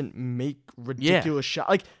doesn't make ridiculous shots.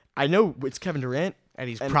 Like I know it's Kevin Durant. And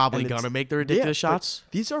he's probably going to make the ridiculous shots.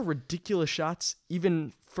 These are ridiculous shots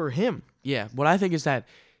even for him. Yeah. What I think is that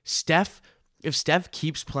if Steph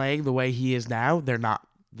keeps playing the way he is now,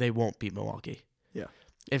 they won't beat Milwaukee. Yeah.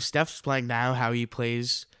 If Steph's playing now the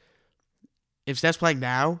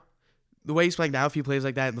way he's playing now, if he plays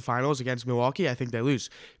like that in the finals against Milwaukee, I think they lose.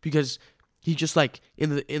 Because he just like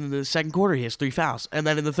in the second quarter he has 3 fouls, and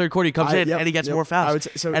then in the third quarter he comes in and he gets more fouls.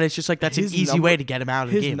 And it's just like that's an easy way to get him out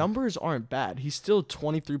of the game. His numbers aren't bad. He's still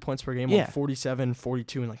 23 points per game on 47,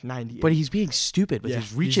 42, and like 98. But he's being stupid with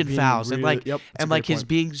his reach-in fouls really, and like his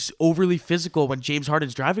being overly physical when James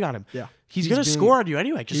Harden's driving on him. Yeah. He's gonna score on you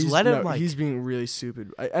anyway. Just let him. He's being really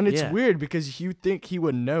stupid, and it's weird because you think he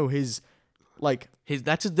would know his.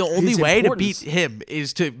 That's the only way to beat him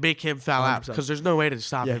is to make him foul 100%. Out because there's no way to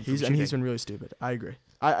stop him. He's been really stupid. I agree.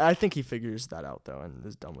 I think he figures that out though and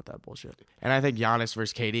is done with that bullshit. And I think Giannis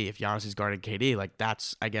versus KD. If Giannis is guarding KD, like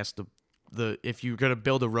that's I guess the if you're gonna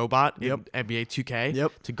build a robot in NBA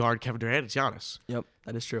 2K to guard Kevin Durant, it's Giannis. Yep,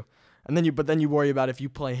 that is true. And then you worry about if you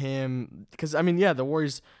play him because I mean the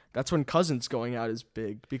Warriors. That's when Cousins going out is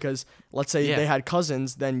big because let's say they had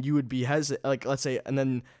Cousins, then you would be hesitant. Like let's say, and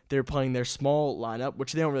then they're playing their small lineup,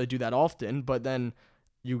 which they don't really do that often. But then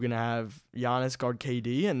you're gonna have Giannis guard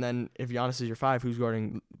KD, and then if Giannis is your 5, who's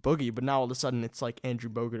guarding Boogie? But now all of a sudden it's like Andrew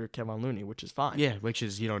Bogut or Kevin Looney, which is fine. Yeah, which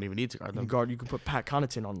is you don't even need to guard them. You can put Pat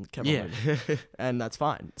Connaughton on Kevin Looney, and that's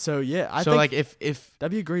fine. So I think like if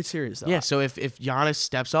that'd be a great series. Though. Yeah, so if Giannis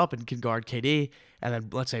steps up and can guard KD, and then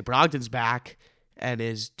let's say Brogdon's back and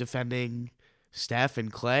is defending Steph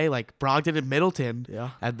and Clay, like Brogdon and Middleton.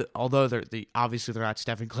 Yeah. And although obviously they're not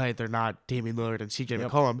Steph and Clay, they're not Damian Lillard and CJ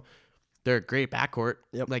McCollum. They're a great backcourt.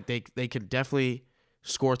 Yep. Like they can definitely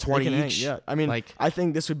score 20 each. Yeah. I mean, I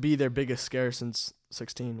think this would be their biggest scare since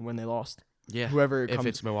 2016 when they lost. Yeah. If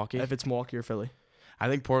it's Milwaukee. If it's Milwaukee or Philly. I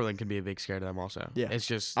think Portland can be a big scare to them also. Yeah. It's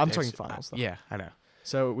just I'm talking finals though. Yeah, I know.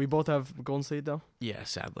 So we both have Golden State though? Yeah,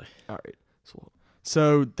 sadly. All right.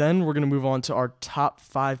 So then we're going to move on to our top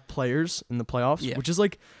 5 players in the playoffs, which is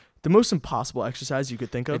like the most impossible exercise you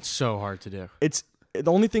could think of. It's so hard to do. It's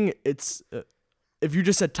the only thing if you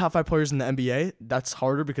just said top 5 players in the NBA, that's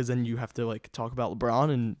harder because then you have to like talk about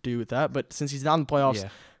LeBron and do with that. But since he's not in the playoffs,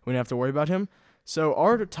 we don't have to worry about him. So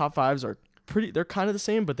our top 5s are they're kind of the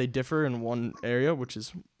same, but they differ in one area, which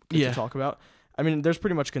is good to talk about. I mean, there's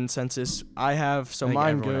pretty much consensus.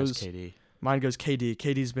 Mine goes KD. Mine goes KD.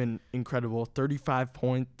 KD's been incredible. 34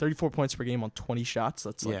 points per game on 20 shots.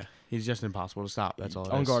 That's he's just impossible to stop. That's all.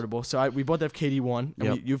 Unguardable. So we both have KD 1.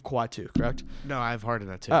 And you have Kawhi 2, correct? No, I have Harden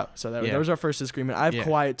at 2. Oh, so that was our first disagreement. I have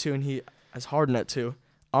Kawhi at 2, and he has Harden at 2.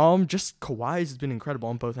 Just Kawhi has been incredible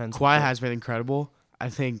on both ends. Kawhi has been incredible. I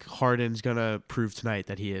think Harden's gonna prove tonight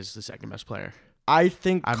that he is the second best player. I'm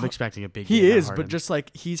expecting a big game. He is, but just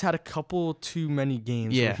like he's had a couple too many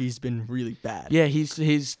games where he's been really bad. Yeah, his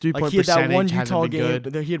 3-point percentage that one Utah game.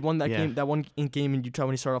 Good. He had that one game in Utah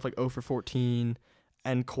when he started off like 0 for 14,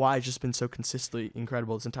 and Kawhi's just been so consistently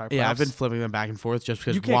incredible this entire playoffs. Yeah, I've been flipping them back and forth just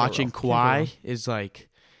because watching Kawhi is like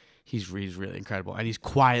he's really incredible, and he's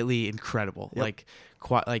quietly incredible. Yep.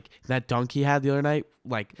 Like that dunk he had the other night,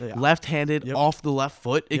 left-handed off the left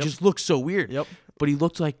foot. It just looks so weird. Yep. But he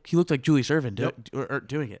looked like Julius Erving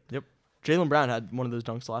doing it. Yep. Jaylen Brown had one of those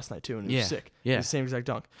dunks last night too, and it was sick. Yeah. The same exact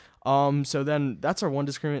dunk. So then that's our one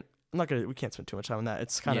disagreement. We can't spend too much time on that.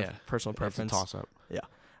 It's kind of personal preference. It's a toss up. Yeah.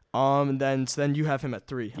 And then you have him at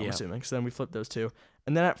 3, I'm assuming. So then we flip those two.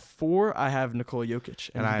 And then at 4, I have Nikola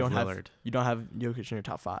Jokic. And I have Lillard. You don't have Jokic in your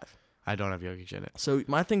top 5. I don't have Jokic in it. So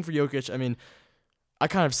my thing for Jokic, I mean, I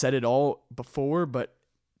kind of said it all before, but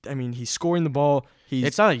I mean, he's scoring the ball.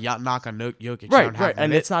 It's not a knock on Jokic. Right.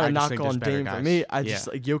 And it's not a knock on Dame for me. I just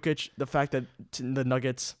like Jokic, the fact that the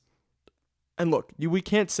Nuggets, and look, we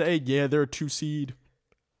can't say, they're a 2 seed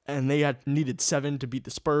and they needed 7 to beat the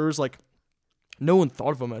Spurs. Like, no one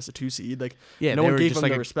thought of them as a 2 seed. Like, no one gave them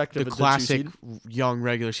the respect of the classic 2 seed. Young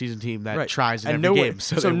regular season team that tries in every game.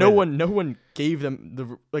 So no one gave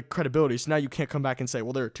them the credibility. So now you can't come back and say,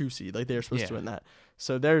 well, they're a 2 seed. Like, they're supposed to win that.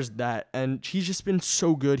 So there's that. And he's just been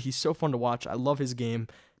so good. He's so fun to watch. I love his game.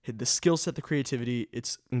 The skill set, the creativity,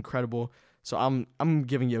 it's incredible. So I'm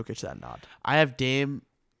giving Jokic that nod. I have Dame.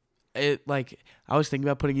 I was thinking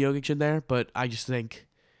about putting Jokic in there, but I just think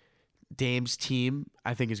Dame's team,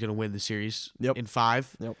 I think, is going to win the series Yep. in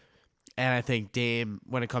 5. Yep. And I think Dame,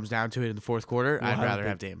 when it comes down to it in the fourth quarter, I'd rather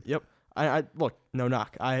have Dame. Yep. I look, no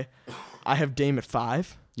knock. I have Dame at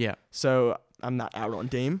 5. Yeah. So I'm not out on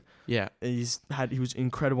Dame. Yeah. He was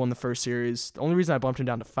incredible in the first series. The only reason I bumped him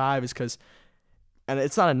down to 5 is because, and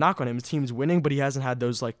it's not a knock on him, his team's winning, but he hasn't had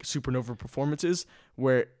those like supernova performances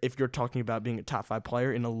where if you're talking about being a top 5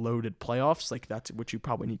 player in a loaded playoffs, like that's what you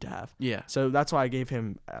probably need to have. Yeah. So that's why I gave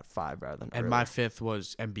him at 5 rather than And earlier. my 5th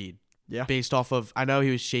was Embiid. Yeah. Based off of, I know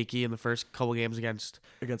he was shaky in the first couple games against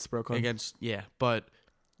Brooklyn. But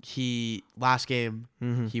last game,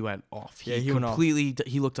 he went off. He went off.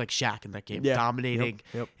 He looked like Shaq in that game, dominating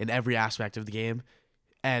in every aspect of the game.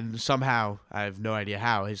 And somehow, I have no idea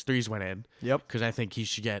how, his threes went in. Yep. Because I think he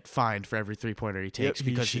should get fined for every 3-pointer he takes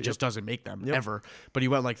because he just doesn't make them ever. But he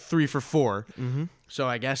went like 3 for 4. Mm-hmm. So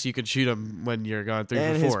I guess you could shoot him when you're going 3 for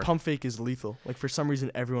 4. And his pump fake is lethal. Like for some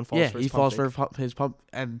reason, everyone falls for his pump fake. Yeah, he falls for his pump.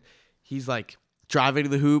 And he's like driving to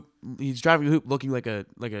the hoop. He's driving the hoop looking like a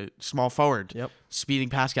small forward. Yep. Speeding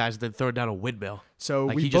past guys and then throwing down a windmill. So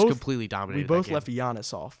he just completely dominated. We both left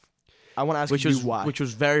Giannis off. I want to ask you why. Which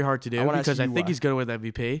was very hard to do because I think he's going to win the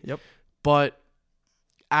MVP. Yep. But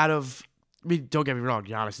don't get me wrong,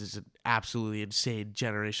 Giannis is an absolutely insane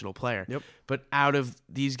generational player. Yep. But out of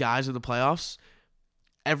these guys in the playoffs,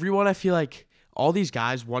 everyone, I feel like all these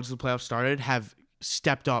guys, once the playoffs started, have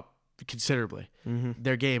stepped up considerably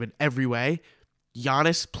their game in every way.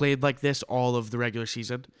 Giannis played like this all of the regular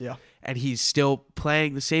season. Yeah. And he's still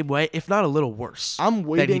playing the same way, if not a little worse. I'm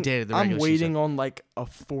waiting. Than he did in the regular season. On like a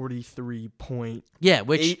 43-point. Yeah,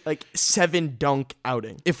 which 7 dunk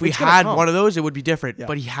outing. If we had one of those, it would be different. Yeah.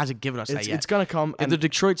 But he hasn't given us that yet. It's gonna come. In the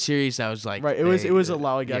Detroit series, that was like right. It was a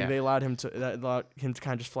lollygag. Yeah. They allowed him to kind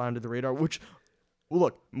of just fly under the radar. Which,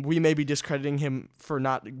 look, we may be discrediting him for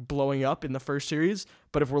not blowing up in the first series,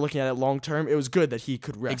 but if we're looking at it long term, it was good that he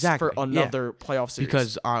could rest for another playoff series.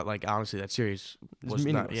 Because, honestly, that series was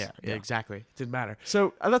not. Yeah, exactly. It didn't matter.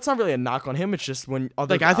 So that's not really a knock on him. It's just when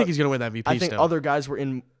other I think he's gonna win the MVP. I think other guys were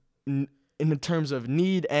in the terms of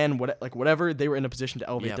need and whatever, they were in a position to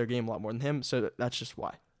elevate their game a lot more than him. So that's just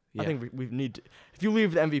why. Yeah. I think we need to. If you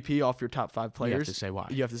leave the MVP off your top 5 players, you have to say why.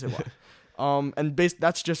 You have to say why. And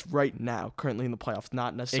that's just right now, currently in the playoffs,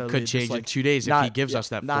 not necessarily. It could change in 2 days if he gives us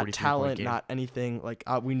that 43-point not talent, game. Not anything. Like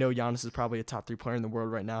we know Giannis is probably a top 3 player in the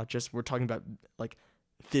world right now. Just we're talking about like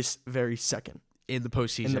this very second in the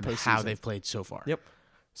postseason. How they've played so far. Yep.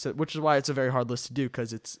 So which is why it's a very hard list to do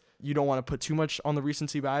because you don't want to put too much on the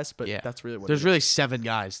recency bias, but that's really what. There's really 7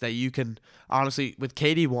 guys that you can honestly with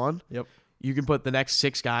KD 1. Yep. You can put the next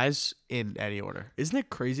 6 guys in any order. Isn't it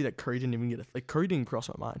crazy that Curry didn't even get Curry didn't cross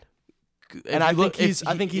my mind. And I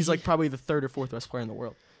think he's like probably the 3rd or 4th best player in the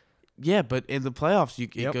world. Yeah, but in the playoffs,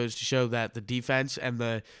 it goes to show that the defense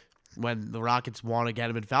and when the Rockets want to get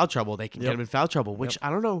him in foul trouble, they can get him in foul trouble. Which I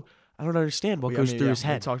don't know. I don't understand what goes through his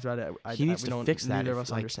head. We talked about it. He needs to fix that. Neither of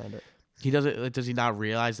us understand it. He doesn't. Does he not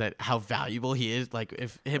realize that how valuable he is? Like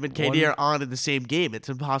if him and KD are on in the same game, it's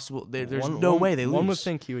impossible. There's no way they lose. One would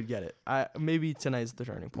think he would get it. Maybe tonight's the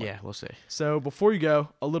turning point. Yeah, we'll see. So before you go,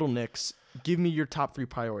 a little Knicks. Give me your top 3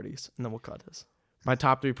 priorities, and then we'll cut this. My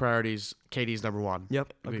top 3 priorities: KD's number 1.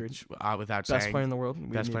 Yep, agreed. Without saying, best player in the world.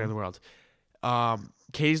 Best player in the world.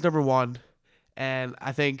 KD's number 1, and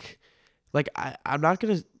I think, I'm not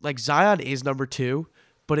gonna Zion is number 2,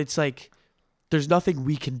 but it's like there's nothing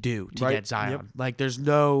we can do to get Zion. Yep. Like there's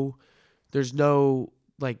no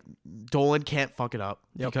Dolan can't fuck it up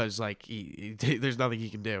because there's nothing he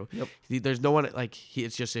can do. Yep. There's no one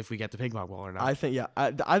it's just if we get the ping pong ball or not. I think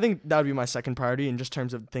I think that would be my second priority in just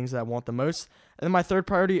terms of things that I want the most. And then my third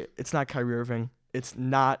priority, it's not Kyrie Irving. It's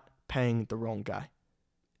not paying the wrong guy.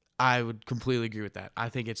 I would completely agree with that. I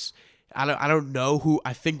think it's I don't know who.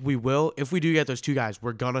 I think we will. If we do get those 2 guys,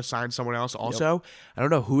 we're gonna sign someone else also. Yep. I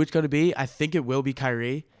don't know who it's gonna be. I think it will be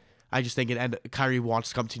Kyrie. I just think and Kyrie wants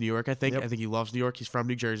to come to New York. I think he loves New York. He's from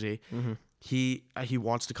New Jersey. Mm-hmm. He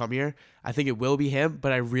wants to come here. I think it will be him,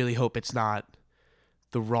 but I really hope it's not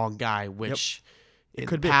the wrong guy. Which in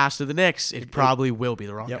the past of the Knicks, it probably will be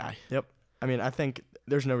the wrong guy. Yep. I mean, I think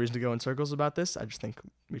there's no reason to go in circles about this. I just think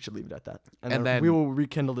we should leave it at that, and then we will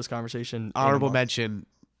rekindle this conversation. Honorable mention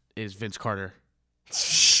is Vince Carter.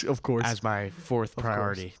 Of course, as my 4th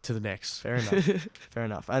priority to the Knicks. Fair enough. Fair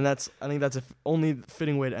enough. And I think that's only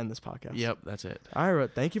fitting way to end this podcast. Yep, that's it. All right,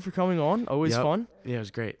 thank you for coming on. Always fun. Yeah, it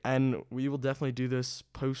was great. And we will definitely do this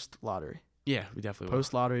post lottery. Yeah, we definitely will.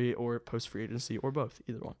 Post lottery or post free agency or both,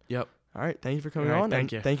 either one. Yep. All right, thank you for coming on.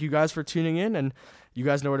 Thank you. Thank you guys for tuning in, and you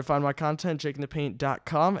guys know where to find my content,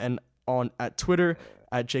 jakeinthepaint.com, and at Twitter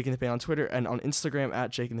at jakeinthepaint on Twitter, and on Instagram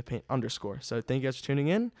at jakeinthepaint_. So thank you guys for tuning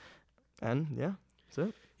in. And yeah, that's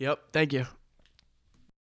it. Yep. Thank you.